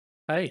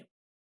Hey,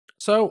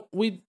 so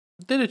we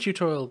did a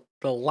tutorial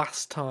the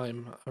last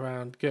time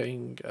around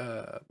getting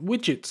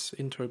widgets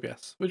into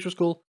OBS, which was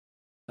cool.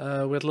 We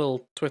had a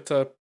little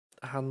Twitter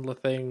handler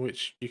thing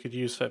which you could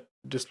use for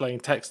displaying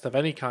text of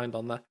any kind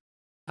on there.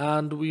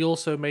 And we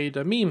also made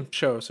a meme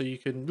show, so you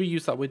can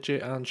reuse that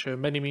widget and show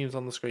many memes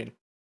on the screen,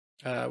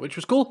 which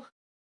was cool.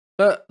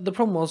 But the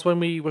problem was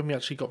when we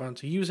actually got around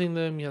to using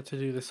them, you had to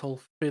do this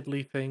whole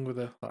fiddly thing with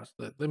the.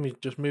 Let me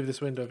just move this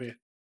window over here.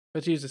 We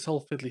had to use this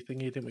whole fiddly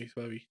thingy, didn't we?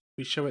 Where we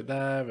show it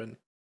there and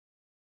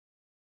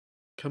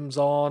comes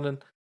on,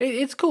 and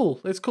it's cool.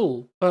 It's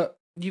cool, but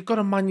you've got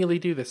to manually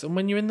do this. And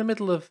when you're in the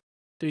middle of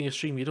doing a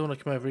stream, you don't want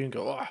to come over here and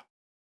go, "Oh,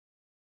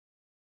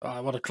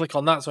 I want to click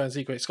on that so I can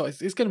see Great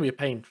Scott." It's going to be a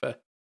pain for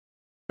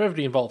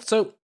everybody involved.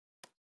 So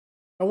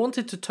I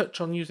wanted to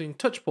touch on using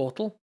Touch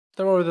Portal.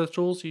 There are other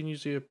tools you can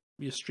use your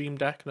Stream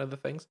Deck and other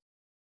things,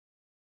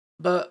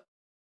 but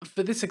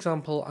for this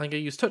example, I'm going to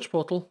use Touch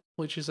Portal,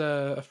 which is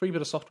a free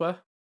bit of software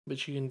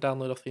which you can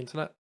download off the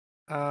internet,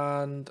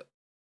 and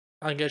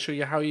I'm going to show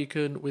you how you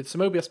can, with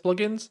some OBS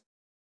plugins,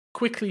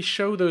 quickly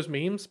show those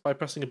memes by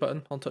pressing a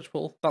button on Touch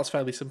Portal. That's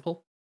fairly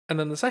simple. And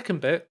then the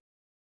second bit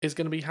is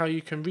going to be how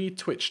you can read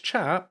Twitch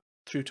chat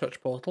through Touch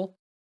Portal,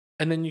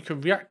 and then you can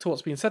react to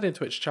what's being said in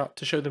Twitch chat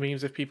to show the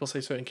memes if people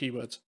say certain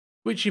keywords.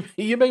 Which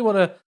you may want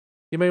to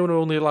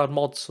only allow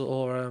mods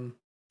or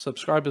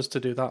subscribers to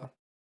do that.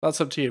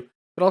 That's up to you.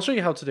 But I'll show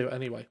you how to do it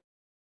anyway.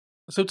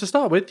 So to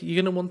start with, you're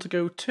going to want to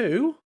go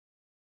to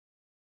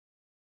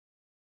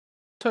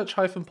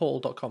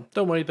touch-portal.com.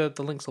 Don't worry, the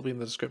links will be in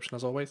the description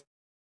as always.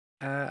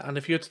 And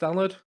if you go to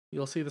download,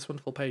 you'll see this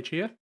wonderful page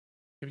here.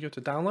 If you go to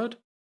download,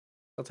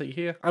 I'll take you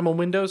here. I'm on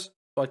Windows,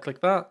 so I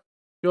click that.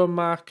 If you're on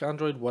Mac,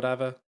 Android,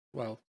 whatever,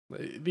 well,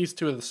 these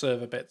two are the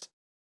server bits.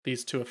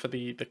 These two are for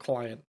the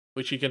client,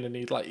 which you're going to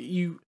need.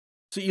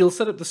 So you'll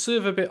set up the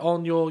server bit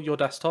on your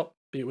desktop,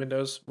 be it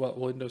Windows, well,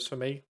 Windows for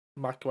me,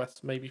 Mac OS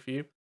maybe for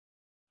you.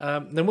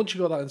 Then once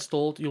you've got that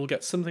installed, you'll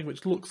get something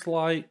which looks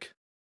like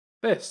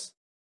this.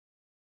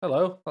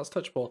 Hello, that's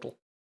Touch Portal.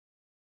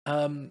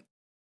 And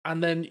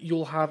then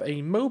you'll have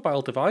a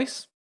mobile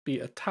device, be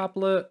it a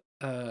tablet,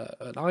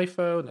 an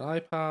iPhone, an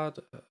iPad,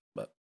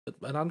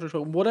 an Android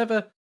phone,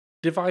 whatever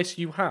device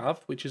you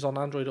have, which is on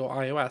Android or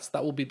iOS,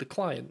 that will be the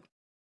client.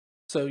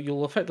 So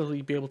you'll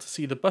effectively be able to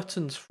see the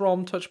buttons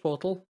from Touch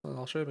Portal, and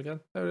I'll show them again.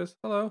 There it is.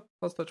 Hello,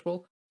 that's Touch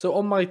Portal. So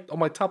on my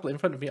tablet in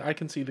front of me, I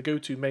can see the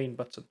go-to main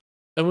button,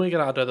 and we're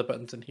going to add other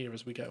buttons in here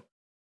as we go.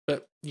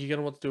 But you're going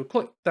to want to do a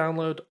quick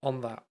download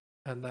on that,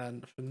 and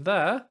then from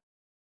there,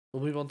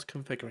 we'll move on to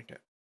configuring it.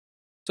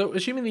 So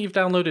assuming that you've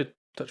downloaded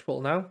Touch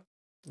Portal now,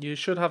 you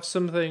should have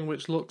something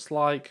which looks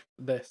like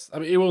this. I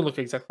mean, it won't look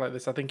exactly like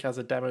this. I think it has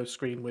a demo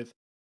screen with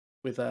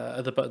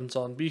other buttons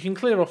on, but you can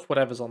clear off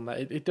whatever's on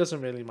there. It doesn't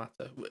really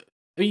matter.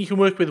 I mean, you can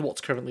work with what's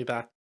currently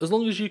there. As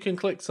long as you can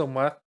click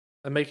somewhere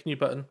and make a new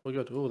button, we're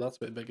good. Oh, that's a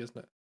bit big, isn't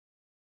it?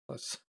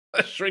 Let's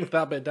shrink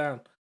that bit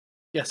down.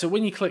 Yeah, so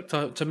when you click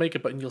to make a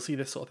button, you'll see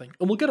this sort of thing.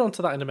 And we'll get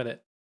onto that in a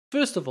minute.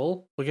 First of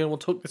all, we're going to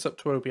want to hook this up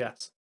to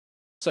OBS.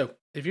 So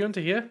if you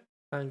enter here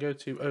and go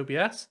to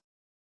OBS,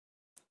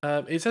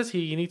 it says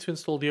here you need to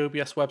install the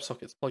OBS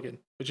WebSockets plugin,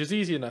 which is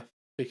easy enough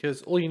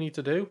because all you need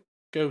to do,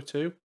 go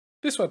to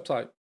this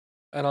website.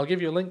 And I'll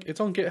give you a link. It's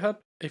on GitHub.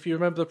 If you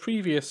remember the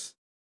previous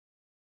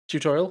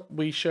tutorial,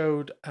 we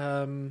showed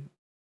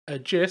a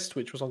gist,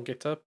 which was on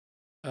GitHub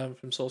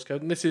from source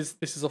code. And this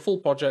is a full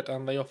project,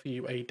 and they offer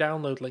you a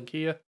download link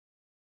here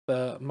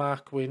for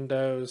Mac,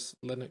 Windows,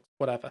 Linux,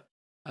 whatever.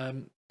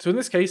 So in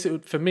this case,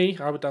 for me,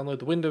 I would download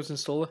the Windows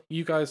installer.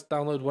 You guys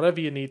download whatever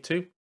you need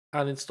to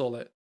and install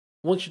it.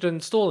 Once you're done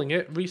installing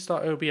it,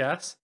 restart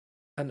OBS,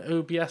 and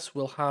OBS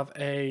will have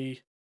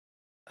it'll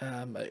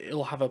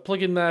have a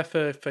plugin there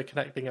for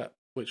connecting up,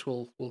 which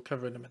we'll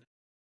cover in a minute.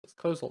 Let's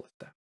close all this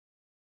down.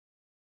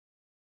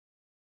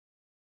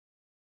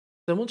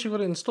 Then once you've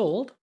got it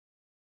installed,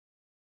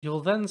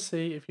 you'll then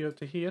see, if you go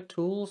to here,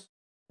 Tools,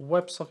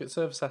 WebSocket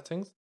Server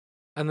Settings,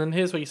 and then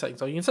here's where your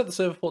settings are. You can set the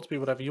server port to be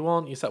whatever you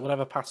want. You set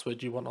whatever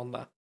password you want on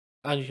there,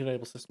 and you can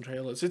enable system tray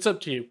alerts. It's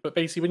up to you, but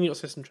basically when you've got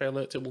system tray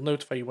alerts, it will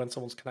notify you when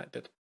someone's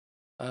connected.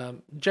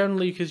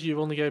 Generally, because you're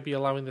only going to be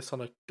allowing this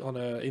on a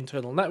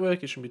internal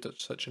network, it shouldn't be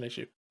such an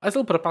issue. I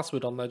still put a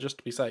password on there just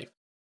to be safe.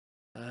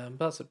 But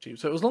that's up to you.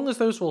 So as long as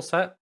those are all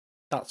set,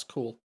 that's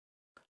cool.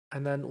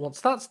 And then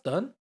once that's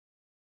done,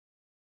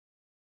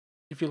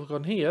 if you look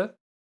on here,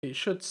 it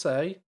should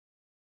say,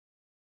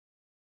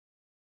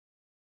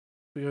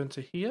 we go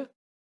into here,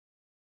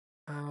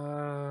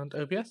 and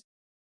OBS.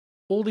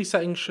 All these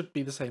settings should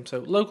be the same.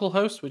 So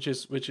localhost,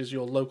 which is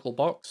your local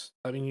box.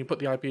 I mean, you put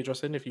the IP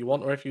address in if you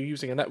want, or if you're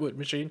using a network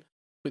machine,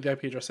 put the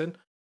IP address in,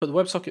 put the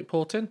WebSocket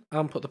port in,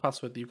 and put the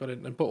password that you've got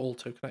in, and put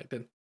auto connect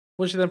in.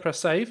 Once you then press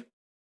save,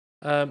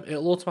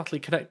 it'll automatically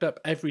connect up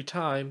every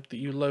time that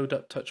you load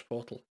up Touch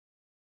Portal.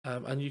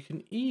 And you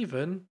can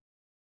even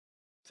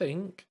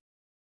think,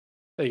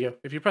 there you go.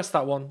 If you press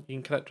that one, you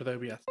can connect with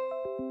OBS.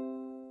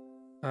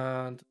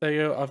 And there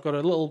you go. I've got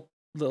a little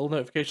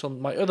notification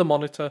on my other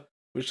monitor,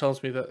 which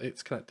tells me that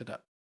it's connected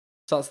up.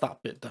 So that's that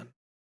bit done.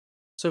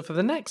 So for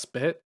the next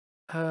bit,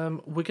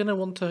 we're going to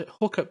want to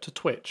hook up to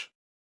Twitch.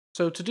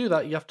 So to do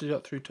that, you have to do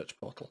that through Touch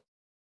Portal.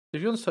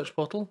 If you're on Touch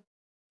Portal,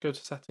 go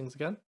to Settings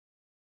again,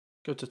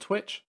 go to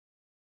Twitch,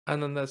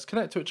 and then there's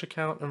Connect Twitch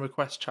account and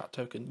Request Chat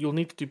Token. You'll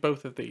need to do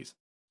both of these.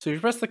 So if you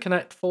press the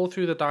Connect, follow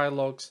through the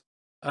dialogues.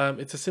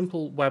 It's a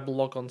simple web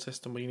logon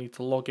system where you need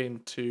to log in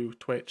to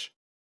Twitch,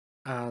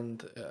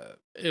 and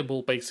it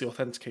will basically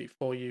authenticate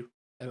for you,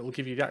 and it will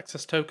give you the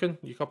access token.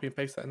 You copy and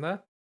paste that in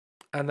there,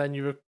 and then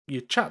your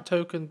chat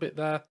token bit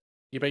there.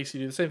 You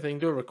basically do the same thing,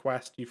 do a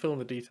request, you fill in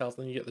the details,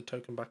 then you get the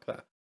token back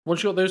there.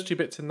 Once you've got those two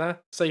bits in there,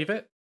 save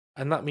it,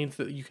 and that means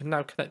that you can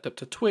now connect up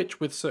to Twitch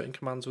with certain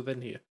commands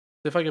within here.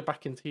 So if I go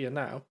back into here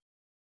now,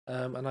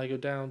 and I go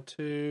down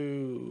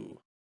to,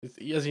 as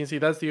you can see,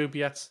 there's the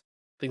OBS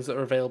things that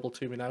are available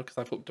to me now because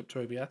I've hooked up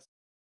to OBS.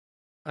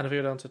 And if I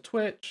go down to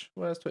Twitch,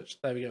 where's Twitch?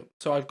 There we go.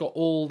 So I've got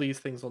all these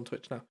things on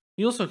Twitch now.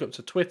 You also hook up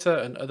to Twitter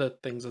and other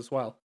things as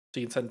well. So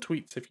you can send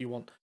tweets if you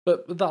want,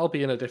 but that'll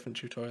be in a different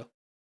tutorial.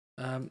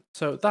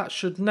 So that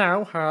should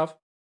now have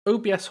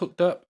OBS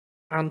hooked up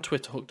and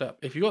Twitter hooked up.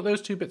 If you've got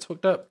those two bits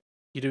hooked up,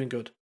 you're doing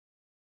good.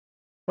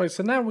 Right,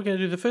 so now we're going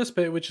to do the first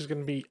bit, which is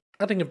going to be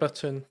adding a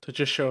button to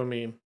just show a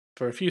meme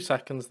for a few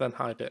seconds, then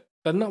hide it.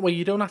 Then that way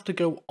you don't have to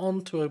go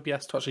onto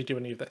OBS to actually do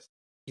any of this.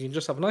 You can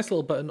just have a nice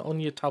little button on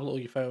your tablet or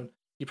your phone.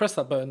 You press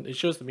that button, it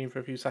shows the meme for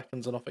a few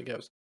seconds, and off it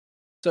goes.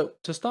 So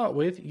to start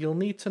with, you'll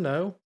need to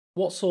know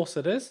what source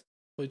it is,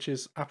 which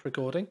is app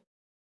recording.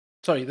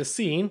 Sorry, the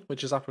scene,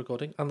 which is app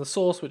recording, and the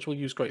source, which we'll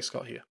use Great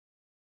Scott here.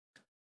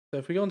 So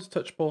if we go into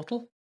Touch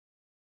Portal,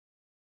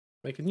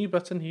 make a new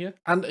button here,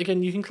 and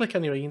again, you can click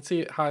anywhere. You can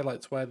see it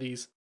highlights where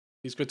these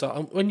grids are.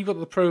 And when you've got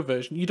the Pro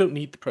version, you don't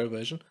need the Pro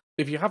version.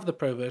 If you have the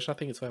Pro version, I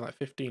think it's only like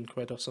 15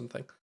 quid or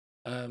something,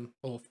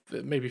 or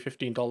maybe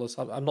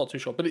 $15. I'm not too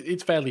sure, but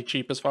it's fairly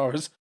cheap as far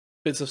as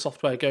bits of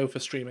software go for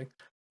streaming.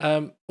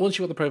 Once you've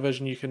got the Pro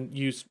version, you can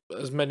use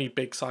as many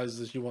big sizes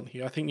as you want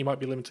here. I think you might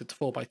be limited to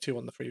 4x2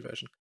 on the free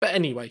version. But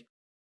anyway,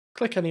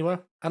 click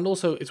anywhere. And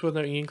also, it's worth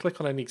noting, you can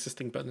click on any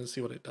existing button and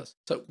see what it does.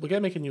 So we're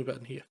going to make a new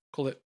button here.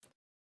 Call it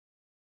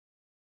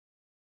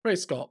Great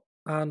Scott.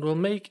 And we'll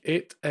make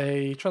it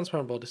a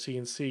transparent border so you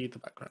can see the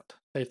background.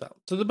 Save that.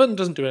 So the button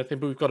doesn't do anything,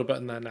 but we've got a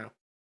button there now.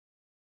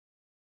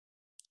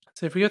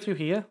 So if we go through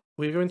here,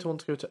 we're going to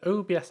want to go to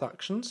OBS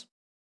Actions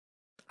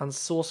and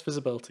Source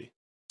Visibility.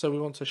 So we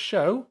want to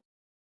show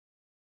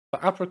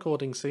the app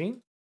recording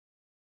scene,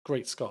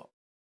 Great Scott.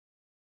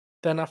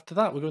 Then after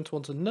that, we're going to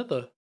want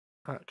another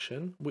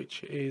action,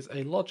 which is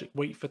a logic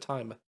wait for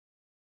timer.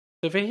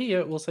 So for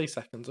here, we'll say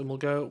seconds, and we'll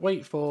go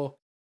wait for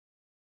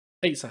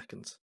 8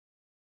 seconds.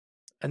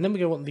 And then we're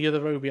going to want the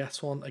other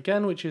OBS one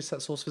again, which is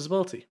set source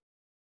visibility.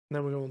 And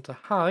then we're going to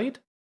hide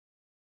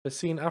the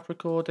scene app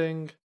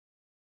recording,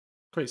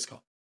 Great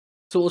Scott.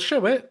 So we'll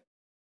show it,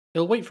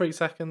 it'll wait for 8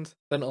 seconds,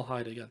 then it'll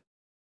hide again.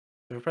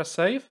 So we press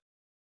save.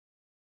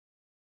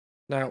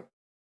 Now,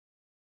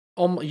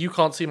 you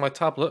can't see my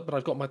tablet, but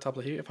I've got my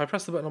tablet here. If I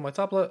press the button on my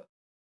tablet,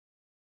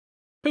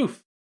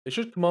 poof, it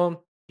should come on.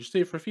 You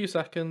see it for a few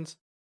seconds,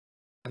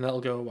 and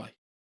that'll go away.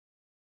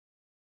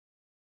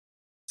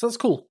 So that's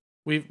cool.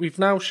 We've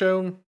now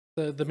shown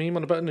the meme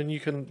on a button, and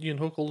you can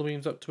hook all the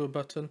memes up to a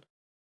button,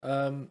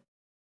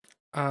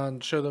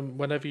 and show them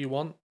whenever you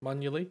want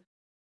manually.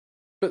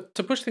 But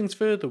to push things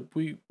further,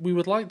 we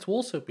would like to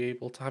also be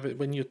able to have it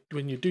when you're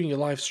doing your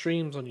live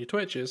streams on your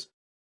Twitches.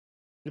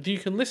 You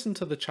can listen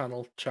to the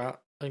channel chat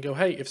and go,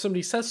 hey, if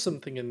somebody says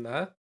something in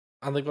there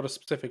and they've got a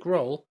specific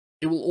role,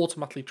 it will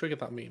automatically trigger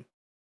that meme.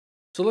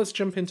 So let's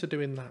jump into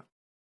doing that.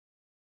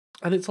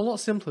 And it's a lot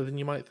simpler than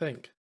you might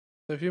think.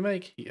 So if you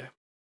make here,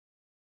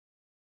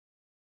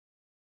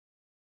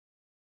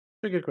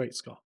 trigger Great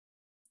Scott.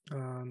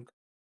 And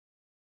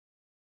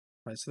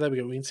right, so there we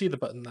go. We can see the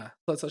button there.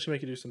 Let's actually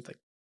make it do something.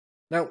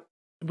 Now,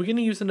 we're going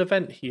to use an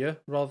event here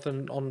rather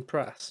than on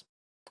press.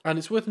 And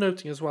it's worth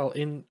noting as well,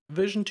 in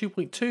version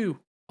 2.2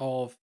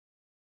 of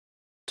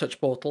Touch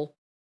Portal,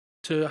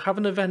 to have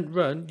an event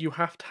run, you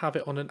have to have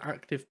it on an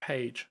active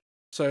page.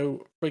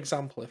 So, for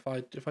example, if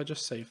I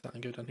just save that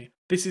and go down here,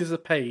 this is a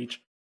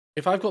page.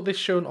 If I've got this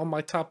shown on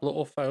my tablet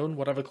or phone,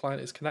 whatever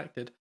client is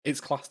connected,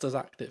 it's classed as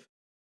active.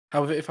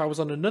 However, if I was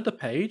on another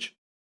page,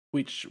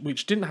 which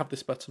didn't have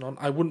this button on,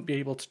 I wouldn't be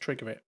able to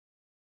trigger it.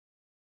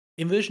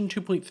 In version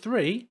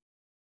 2.3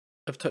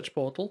 of Touch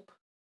Portal,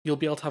 you'll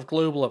be able to have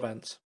global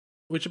events,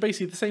 which are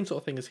basically the same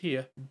sort of thing as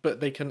here, but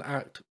they can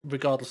act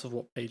regardless of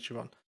what page you're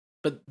on.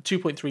 But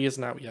 2.3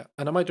 isn't out yet,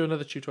 and I might do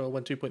another tutorial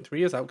when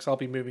 2.3 is out, because I'll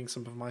be moving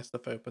some of my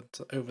stuff over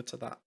to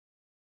that.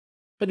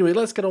 But anyway,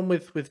 let's get on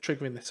with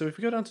triggering this. So if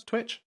we go down to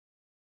Twitch,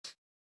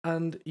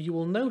 and you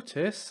will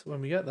notice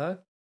when we get there,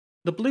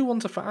 the blue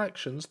ones are for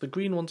actions, the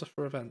green ones are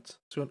for events.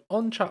 So an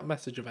on-chat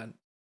message event.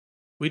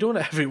 We don't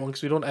want everyone,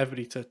 because we don't want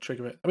everybody to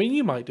trigger it. I mean,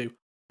 you might do,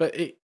 but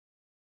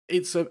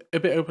it's a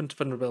bit open to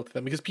vulnerability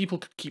then, because people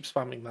could keep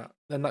spamming that,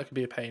 then that could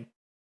be a pain.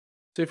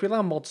 So if we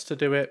allow mods to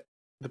do it,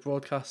 the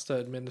broadcaster,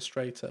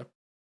 administrator,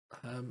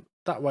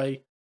 that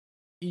way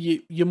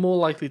you're more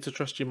likely to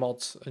trust your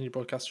mods and your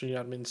broadcaster and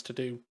your admins to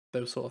do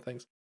those sort of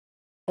things.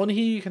 On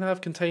here you can have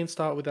contain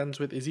start with ends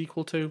with is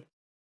equal to,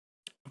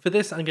 For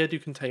this, I'm going to do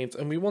contains,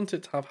 and we want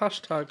it to have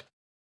hashtag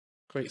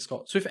Great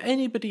Scott. So if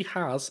anybody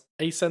has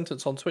a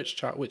sentence on Twitch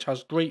chat which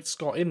has Great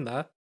Scott in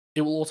there,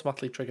 it will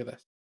automatically trigger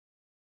this.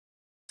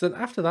 So then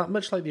after that,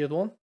 much like the other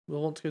one,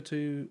 we'll want to go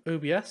to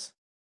OBS,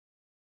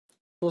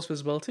 Source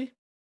Visibility,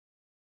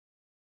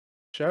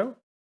 Show,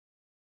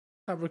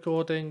 App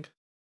Recording,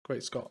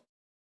 Great Scott.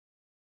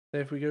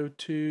 Then if we go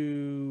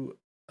to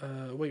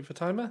wait for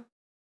timer,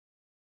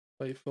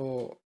 wait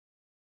for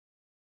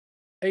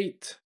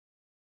 8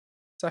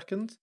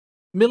 seconds.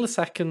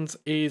 Milliseconds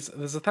is,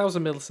 there's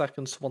 1,000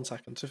 milliseconds to 1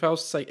 second. So if I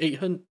was to say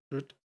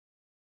 800,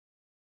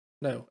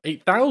 no,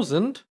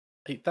 8,000,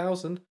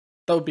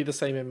 that would be the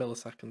same in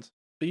milliseconds.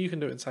 But you can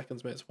do it in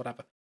seconds, minutes,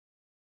 whatever.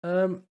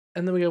 And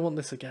then we want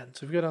this again.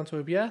 So if we go down to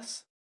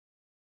OBS,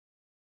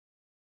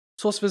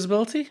 Source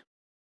Visibility,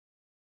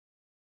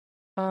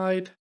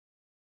 Hide,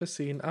 the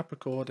Scene, App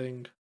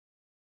Recording,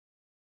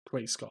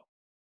 Great Scott.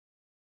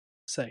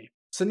 Save.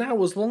 So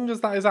now as long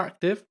as that is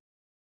active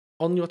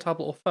on your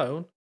tablet or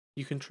phone,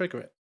 you can trigger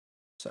it.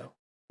 So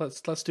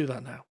let's do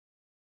that now.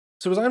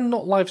 So as I'm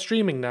not live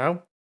streaming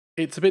now,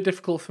 it's a bit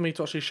difficult for me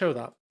to actually show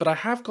that. But I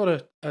have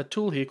got a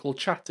tool here called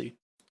Chatty,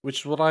 which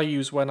is what I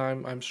use when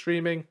I'm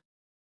streaming.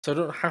 So I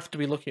don't have to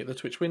be looking at the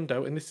Twitch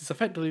window, and this is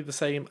effectively the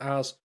same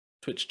as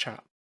Twitch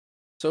chat.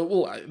 So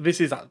well, this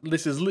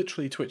is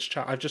literally Twitch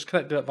chat. I've just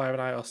connected it via an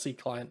IRC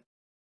client.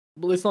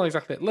 Well, it's not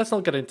exactly it. Let's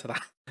not get into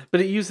that. But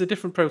it uses a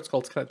different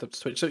protocol to connect up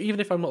to Twitch. So even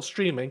if I'm not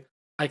streaming,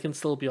 I can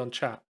still be on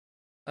chat.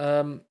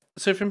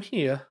 So from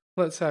here,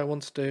 let's say I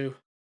want to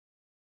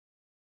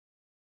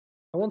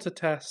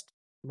test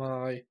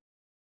my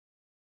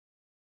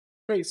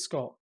Great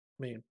Scott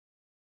meme.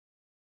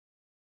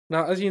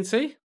 Now, as you can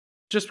see,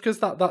 just because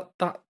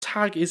that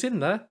tag is in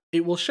there,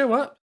 it will show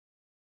up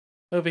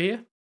over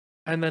here,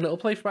 and then it'll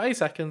play for about 8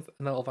 seconds,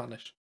 and then it'll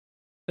vanish.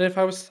 And if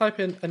I was to type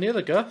in any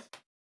other GIF,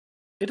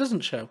 it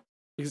doesn't show,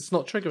 because it's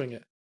not triggering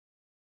it.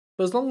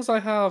 But as long as I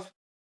have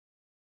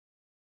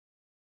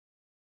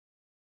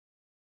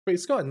Great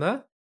Scott in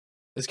there,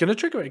 it's going to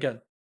trigger it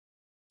again.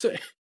 So,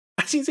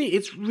 as you can see,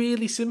 it's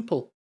really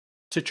simple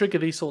to trigger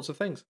these sorts of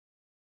things.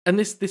 And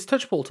this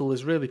touch portal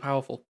is really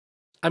powerful.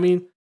 I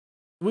mean,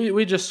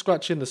 we're just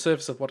scratching the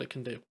surface of what it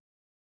can do.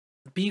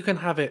 But you can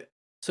have it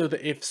so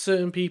that if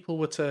certain people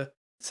were to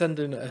send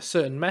in a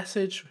certain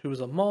message who was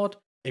a mod,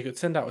 it could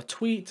send out a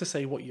tweet to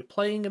say what you're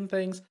playing and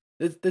things.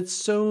 There's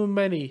so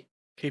many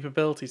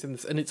capabilities in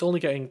this, and it's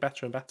only getting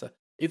better and better.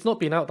 It's not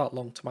been out that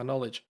long to my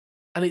knowledge.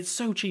 And it's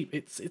so cheap.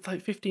 It's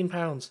like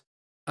 £15.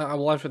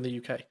 Well, I'm from the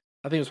UK.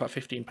 I think it was about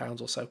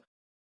 £15 or so.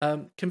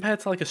 Compared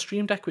to like a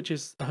Stream Deck, which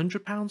is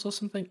 £100 or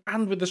something.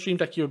 And with the Stream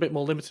Deck, you're a bit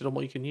more limited on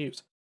what you can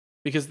use,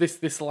 because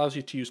this allows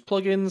you to use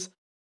plugins.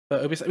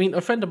 But OBS, I mean,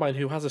 a friend of mine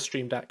who has a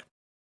Stream Deck,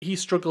 he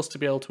struggles to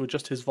be able to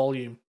adjust his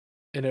volume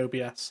in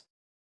OBS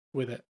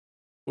with it.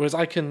 Whereas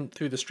I can,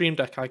 through the Stream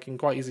Deck, I can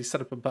quite easily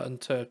set up a button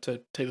to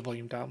take the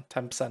volume down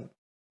 10%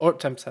 or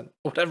up 10%,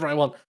 whatever I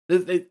want.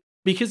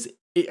 Because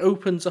it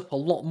opens up a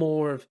lot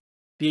more of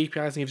the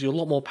APIs and gives you a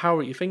lot more power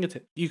at your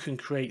fingertips. You can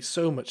create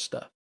so much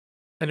stuff.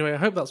 Anyway, I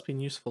hope that's been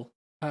useful.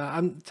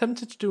 I'm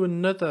tempted to do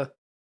another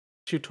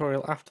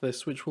tutorial after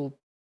this, which will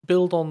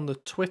build on the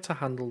Twitter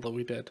handle that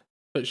we did,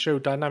 but show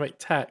dynamic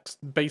text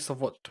based off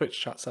what Twitch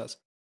chat says.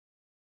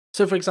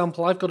 So for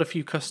example, I've got a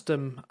few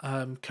custom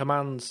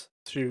commands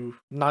through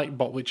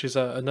Nightbot, which is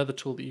another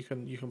tool that you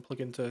can plug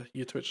into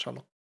your Twitch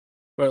channel,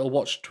 where it'll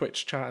watch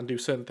Twitch chat and do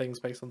certain things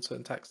based on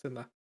certain text in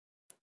there.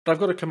 But I've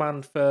got a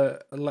command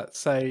for, let's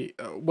say,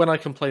 when I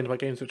complain about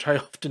games, which I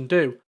often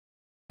do,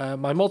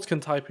 my mods can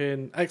type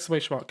in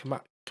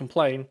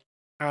 !complain,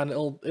 and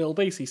it'll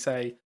basically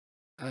say,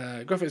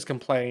 Grofit has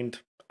complained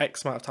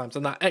X amount of times,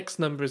 and that X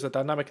number is a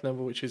dynamic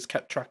number which is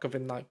kept track of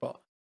in Nightbot.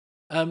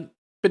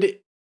 But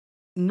it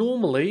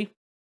normally,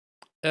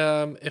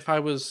 if I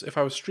was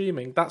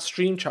streaming, that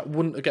stream chat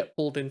wouldn't get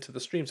pulled into the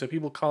stream, so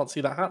people can't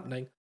see that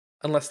happening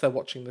unless they're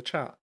watching the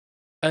chat.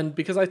 And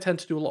because I tend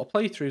to do a lot of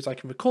playthroughs, I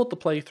can record the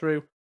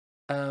playthrough,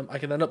 I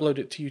can then upload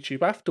it to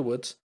YouTube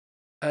afterwards,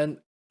 and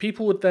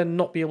people would then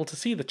not be able to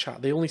see the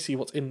chat. They only see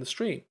what's in the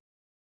stream.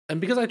 And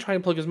because I try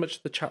and plug as much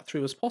of the chat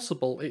through as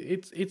possible,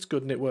 it's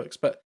good and it works,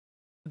 but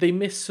they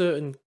miss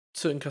certain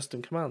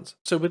custom commands.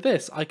 So with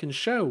this, I can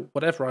show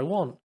whatever I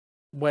want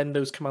when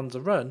those commands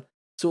are run,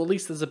 so at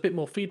least there's a bit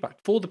more feedback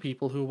for the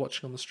people who are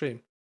watching on the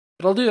stream.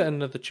 But I'll do that in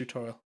another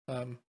tutorial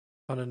on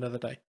another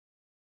day.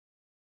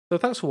 So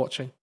thanks for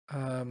watching,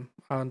 and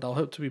I'll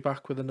hope to be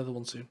back with another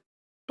one soon.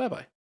 Bye bye.